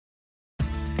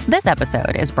This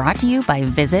episode is brought to you by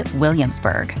Visit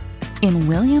Williamsburg. In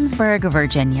Williamsburg,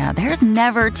 Virginia, there's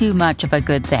never too much of a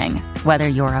good thing. Whether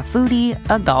you're a foodie,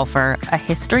 a golfer, a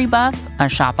history buff, a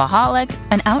shopaholic,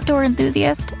 an outdoor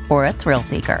enthusiast, or a thrill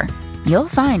seeker, you'll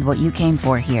find what you came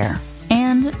for here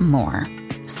and more.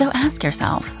 So ask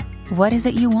yourself, what is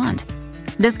it you want?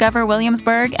 Discover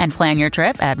Williamsburg and plan your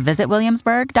trip at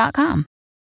visitwilliamsburg.com.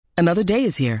 Another day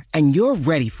is here, and you're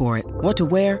ready for it. What to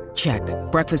wear? Check.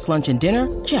 Breakfast, lunch, and dinner?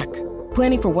 Check.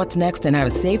 Planning for what's next and how to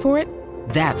save for it?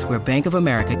 That's where Bank of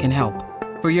America can help.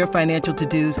 For your financial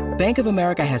to-dos, Bank of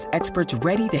America has experts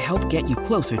ready to help get you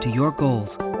closer to your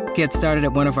goals. Get started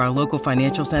at one of our local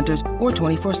financial centers or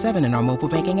 24/7 in our mobile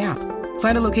banking app.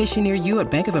 Find a location near you at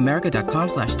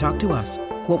bankofamerica.com/talktous.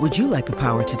 What would you like the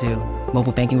power to do?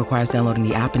 Mobile banking requires downloading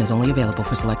the app and is only available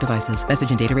for select devices. Message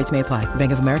and data rates may apply.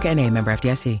 Bank of America N.A., member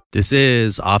FDIC. This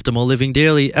is Optimal Living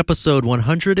Daily, episode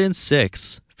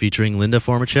 106, featuring Linda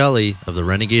Formicelli of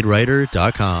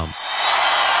therenegadewriter.com.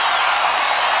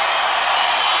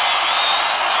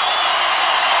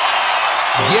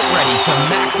 Get ready to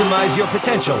maximize your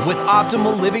potential with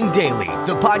Optimal Living Daily,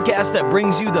 the podcast that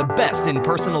brings you the best in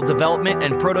personal development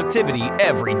and productivity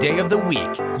every day of the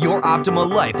week. Your optimal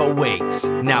life awaits.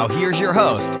 Now here's your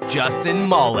host, Justin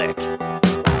Malik.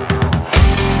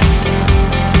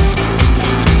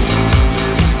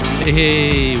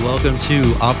 Hey, welcome to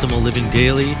Optimal Living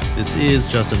Daily. This is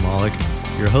Justin Malik,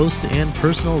 your host and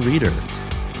personal reader.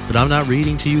 But I'm not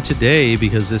reading to you today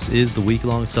because this is the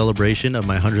week-long celebration of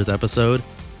my 100th episode,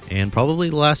 and probably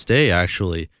the last day,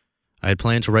 actually. I had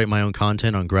planned to write my own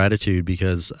content on gratitude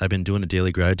because I've been doing a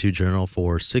daily gratitude journal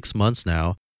for 6 months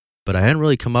now, but I hadn't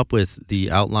really come up with the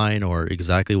outline or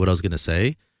exactly what I was going to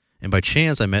say. And by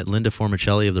chance, I met Linda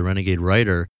Formicelli of The Renegade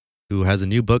Writer, who has a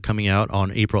new book coming out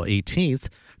on April 18th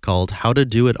called How to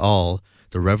Do It All,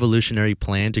 The Revolutionary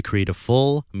Plan to Create a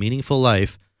Full, Meaningful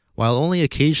Life while only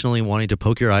occasionally wanting to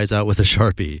poke your eyes out with a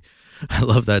Sharpie. I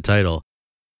love that title.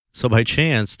 So by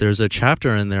chance, there's a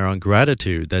chapter in there on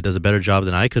gratitude that does a better job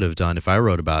than I could have done if I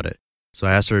wrote about it. So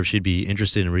I asked her if she'd be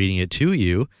interested in reading it to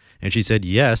you, and she said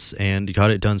yes, and got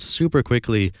it done super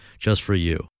quickly just for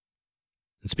you.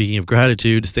 And speaking of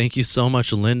gratitude, thank you so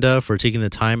much, Linda, for taking the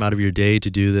time out of your day to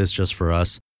do this just for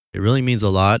us. It really means a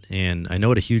lot, and I know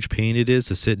what a huge pain it is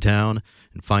to sit down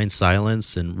and find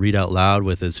silence and read out loud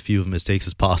with as few mistakes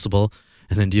as possible,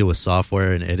 and then deal with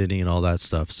software and editing and all that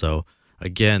stuff. So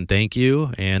again, thank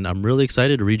you, and I'm really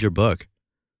excited to read your book.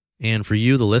 And for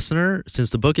you, the listener, since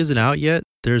the book isn't out yet,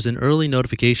 there's an early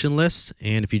notification list,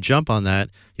 and if you jump on that,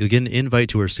 you'll get an invite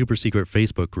to our super secret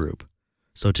Facebook group.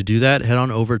 So to do that, head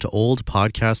on over to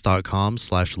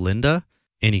oldpodcast.com/Linda,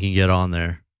 and you can get on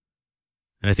there.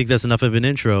 And I think that's enough of an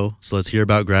intro, so let's hear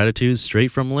about gratitude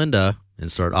straight from Linda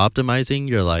and start optimizing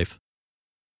your life.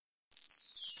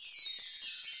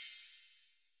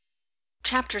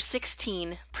 Chapter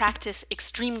 16, Practice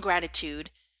Extreme Gratitude.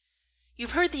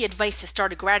 You've heard the advice to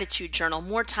start a gratitude journal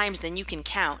more times than you can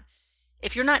count.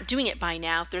 If you're not doing it by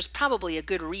now, there's probably a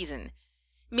good reason.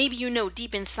 Maybe you know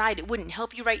deep inside it wouldn't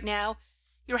help you right now.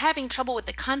 You're having trouble with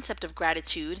the concept of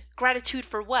gratitude. Gratitude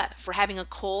for what? For having a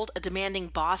cold, a demanding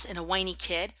boss, and a whiny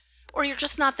kid? Or you're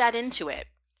just not that into it.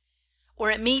 Or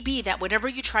it may be that whatever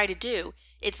you try to do,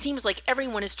 it seems like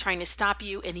everyone is trying to stop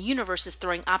you and the universe is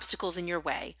throwing obstacles in your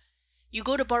way. You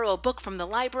go to borrow a book from the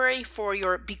library for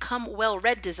your become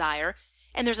well-read desire,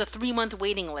 and there's a 3-month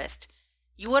waiting list.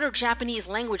 You order Japanese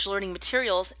language learning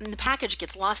materials, and the package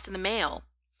gets lost in the mail.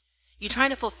 You try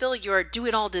to fulfill your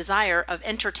do-it-all desire of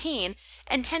entertain,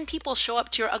 and 10 people show up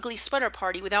to your ugly sweater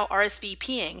party without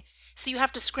RSVPing, so you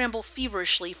have to scramble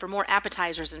feverishly for more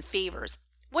appetizers and favors.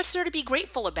 What's there to be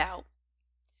grateful about?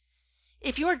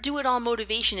 If your do-it-all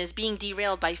motivation is being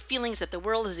derailed by feelings that the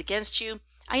world is against you,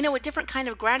 I know a different kind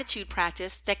of gratitude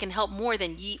practice that can help more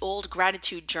than ye old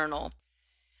gratitude journal.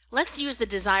 Let's use the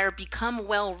desire become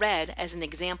well-read as an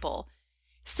example.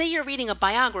 Say you're reading a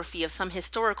biography of some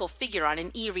historical figure on an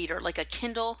e-reader like a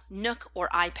Kindle, Nook, or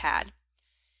iPad.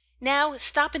 Now,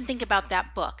 stop and think about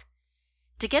that book.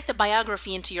 To get the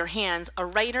biography into your hands, a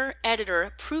writer,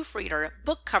 editor, proofreader,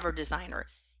 book cover designer,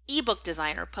 ebook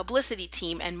designer, publicity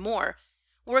team, and more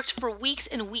worked for weeks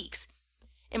and weeks.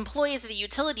 Employees of the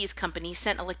utilities company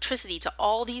sent electricity to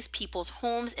all these people's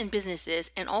homes and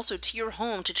businesses and also to your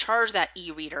home to charge that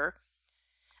e-reader.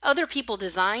 Other people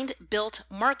designed, built,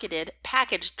 marketed,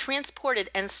 packaged, transported,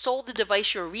 and sold the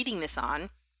device you're reading this on.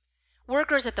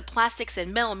 Workers at the plastics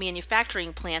and metal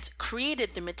manufacturing plants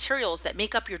created the materials that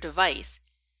make up your device.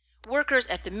 Workers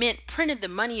at the mint printed the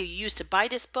money you used to buy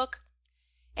this book.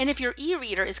 And if your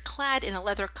e-reader is clad in a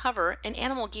leather cover, an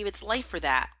animal gave its life for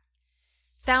that.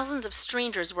 Thousands of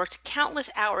strangers worked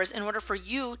countless hours in order for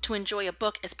you to enjoy a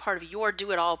book as part of your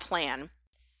do-it-all plan.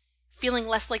 Feeling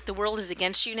less like the world is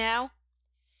against you now?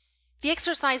 The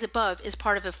exercise above is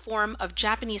part of a form of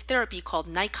Japanese therapy called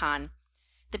Nikon.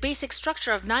 The basic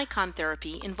structure of Nikon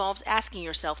therapy involves asking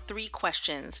yourself 3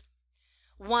 questions.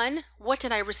 1. What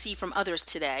did I receive from others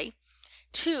today?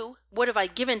 2. What have I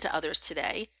given to others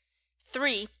today?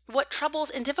 3. What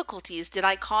troubles and difficulties did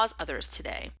I cause others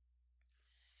today?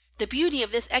 The beauty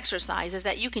of this exercise is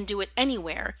that you can do it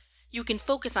anywhere. You can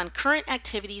focus on current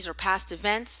activities or past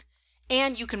events,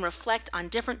 and you can reflect on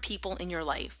different people in your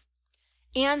life.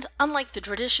 And unlike the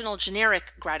traditional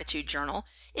generic gratitude journal,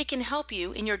 it can help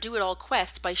you in your do-it-all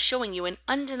quest by showing you in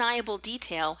undeniable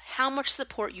detail how much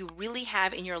support you really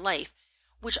have in your life,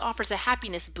 which offers a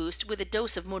happiness boost with a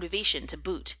dose of motivation to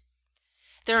boot.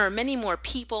 There are many more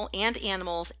people and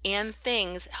animals and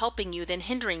things helping you than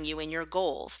hindering you in your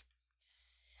goals.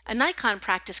 A Nikon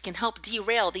practice can help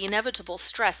derail the inevitable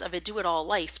stress of a do-it-all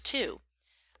life, too.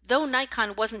 Though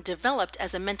Nikon wasn't developed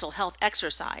as a mental health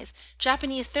exercise,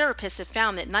 Japanese therapists have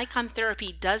found that Nikon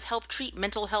therapy does help treat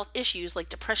mental health issues like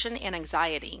depression and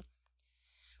anxiety.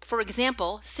 For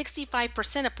example,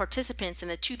 65% of participants in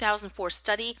the 2004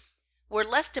 study were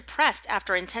less depressed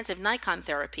after intensive Nikon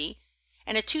therapy,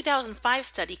 and a 2005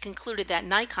 study concluded that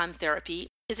Nikon therapy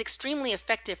is extremely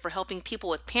effective for helping people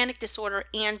with panic disorder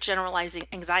and generalized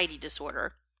anxiety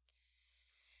disorder.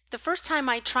 The first time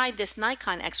I tried this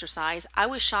Nikon exercise, I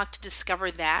was shocked to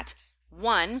discover that,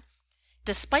 1.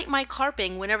 Despite my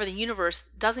carping whenever the universe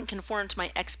doesn't conform to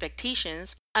my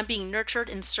expectations, I'm being nurtured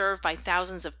and served by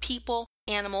thousands of people,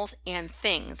 animals, and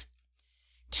things.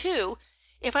 2.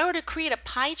 If I were to create a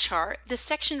pie chart, the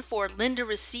section for Linda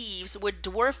receives would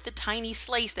dwarf the tiny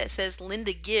slice that says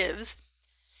Linda gives.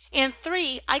 And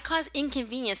 3, I cause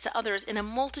inconvenience to others in a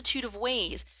multitude of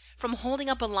ways, from holding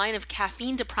up a line of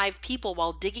caffeine-deprived people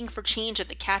while digging for change at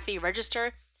the cafe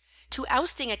register, to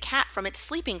ousting a cat from its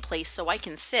sleeping place so I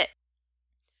can sit.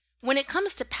 When it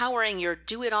comes to powering your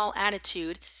do-it-all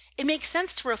attitude, it makes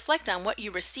sense to reflect on what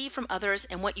you receive from others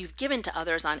and what you've given to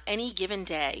others on any given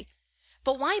day.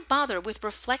 But why bother with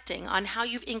reflecting on how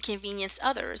you've inconvenienced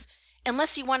others,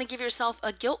 unless you want to give yourself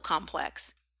a guilt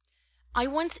complex? I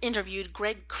once interviewed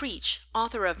Greg Creech,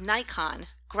 author of Nikon,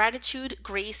 Gratitude,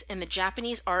 Grace, and the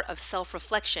Japanese Art of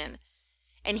Self-Reflection,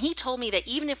 and he told me that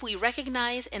even if we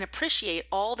recognize and appreciate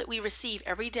all that we receive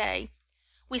every day,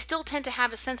 we still tend to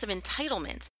have a sense of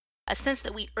entitlement, a sense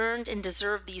that we earned and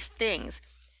deserved these things.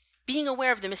 Being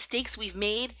aware of the mistakes we've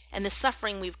made and the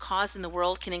suffering we've caused in the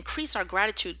world can increase our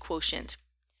gratitude quotient.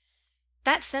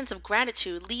 That sense of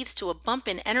gratitude leads to a bump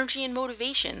in energy and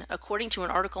motivation, according to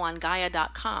an article on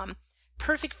Gaia.com,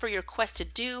 perfect for your quest to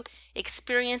do,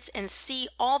 experience, and see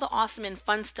all the awesome and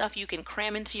fun stuff you can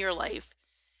cram into your life.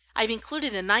 I've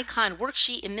included a Nikon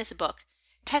worksheet in this book.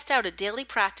 Test out a daily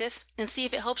practice and see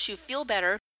if it helps you feel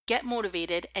better, get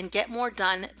motivated, and get more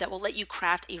done that will let you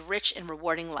craft a rich and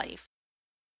rewarding life.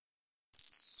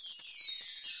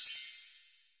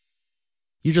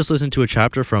 You just listened to a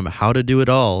chapter from How to Do It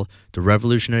All, the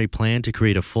revolutionary plan to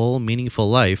create a full, meaningful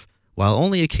life, while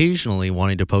only occasionally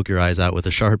wanting to poke your eyes out with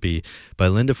a Sharpie, by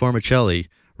Linda Formicelli,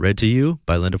 read to you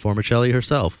by Linda Formicelli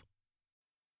herself.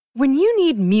 When you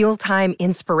need mealtime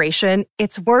inspiration,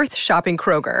 it's worth shopping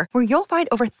Kroger, where you'll find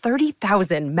over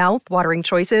 30,000 mouth-watering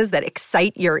choices that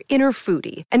excite your inner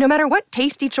foodie. And no matter what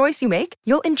tasty choice you make,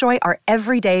 you'll enjoy our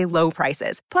everyday low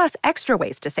prices, plus extra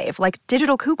ways to save, like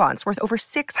digital coupons worth over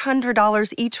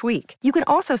 $600 each week. You can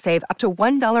also save up to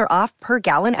 $1 off per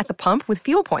gallon at the pump with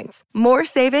fuel points. More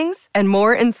savings and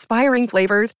more inspiring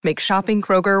flavors make shopping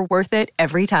Kroger worth it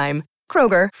every time.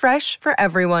 Kroger, fresh for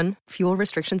everyone. Fuel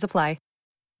restrictions apply.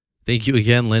 Thank you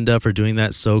again, Linda, for doing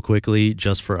that so quickly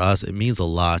just for us. It means a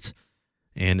lot.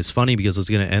 And it's funny because I was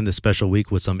going to end this special week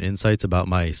with some insights about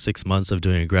my 6 months of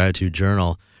doing a gratitude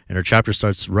journal. And her chapter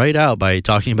starts right out by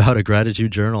talking about a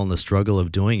gratitude journal and the struggle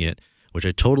of doing it, which I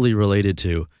totally related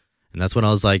to. And that's when I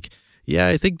was like, yeah,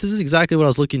 I think this is exactly what I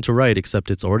was looking to write,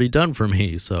 except it's already done for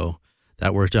me. So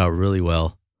that worked out really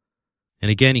well.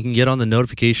 And again, you can get on the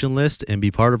notification list and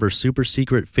be part of our super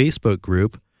secret Facebook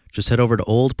group. Just head over to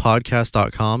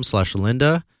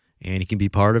oldpodcast.com/Linda, and you can be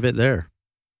part of it there.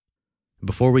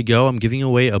 Before we go, I'm giving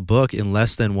away a book in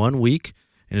less than 1 week,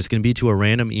 and it's going to be to a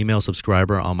random email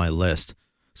subscriber on my list.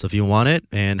 So if you want it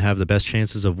and have the best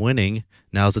chances of winning,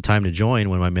 now's the time to join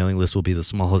when my mailing list will be the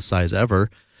smallest size ever.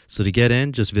 So to get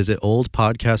in, just visit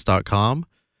oldpodcast.com,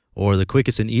 or the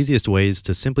quickest and easiest way is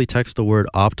to simply text the word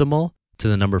optimal to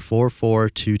the number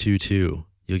 44222.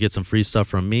 You'll get some free stuff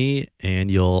from me, and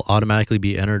you'll automatically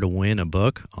be entered to win a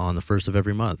book on the first of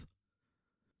every month.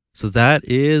 So that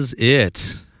is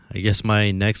it. I guess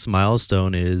my next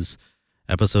milestone is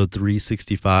episode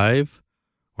 365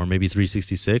 or maybe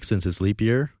 366 since it's leap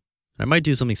year. I might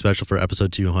do something special for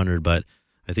episode 200, but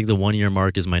I think the 1 year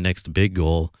mark is my next big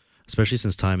goal, especially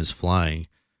since time is flying.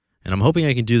 And I'm hoping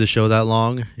I can do the show that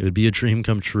long. It would be a dream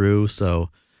come true. So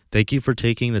thank you for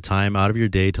taking the time out of your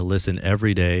day to listen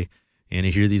every day and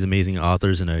to hear these amazing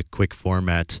authors in a quick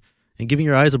format and giving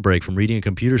your eyes a break from reading a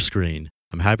computer screen.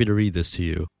 I'm happy to read this to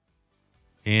you.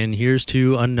 And here's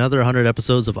to another 100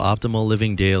 episodes of Optimal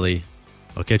Living Daily.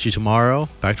 I'll catch you tomorrow,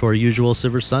 back to our usual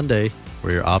Silver Sunday,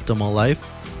 where your optimal life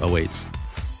awaits.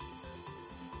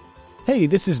 Hey,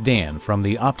 this is Dan from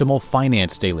the Optimal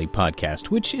Finance Daily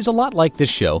podcast, which is a lot like this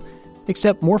show,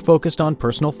 except more focused on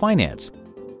personal finance.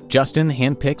 Justin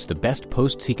handpicks the best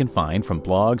posts he can find from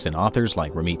blogs and authors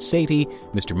like Ramit Sethi,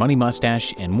 Mr. Money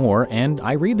Mustache, and more, and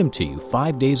I read them to you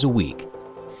 5 days a week.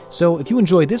 So if you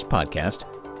enjoy this podcast,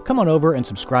 come on over and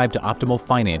subscribe to Optimal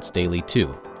Finance Daily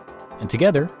too. And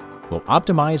together, we'll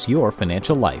optimize your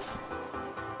financial life.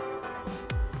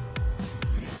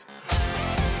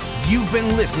 You've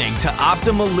been listening to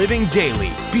Optimal Living Daily.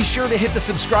 Be sure to hit the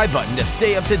subscribe button to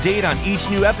stay up to date on each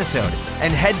new episode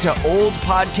and head to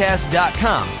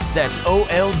oldpodcast.com. That's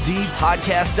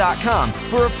OLDpodcast.com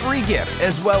for a free gift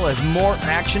as well as more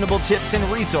actionable tips and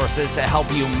resources to help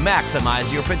you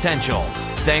maximize your potential.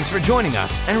 Thanks for joining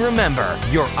us, and remember,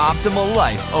 your optimal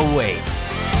life awaits.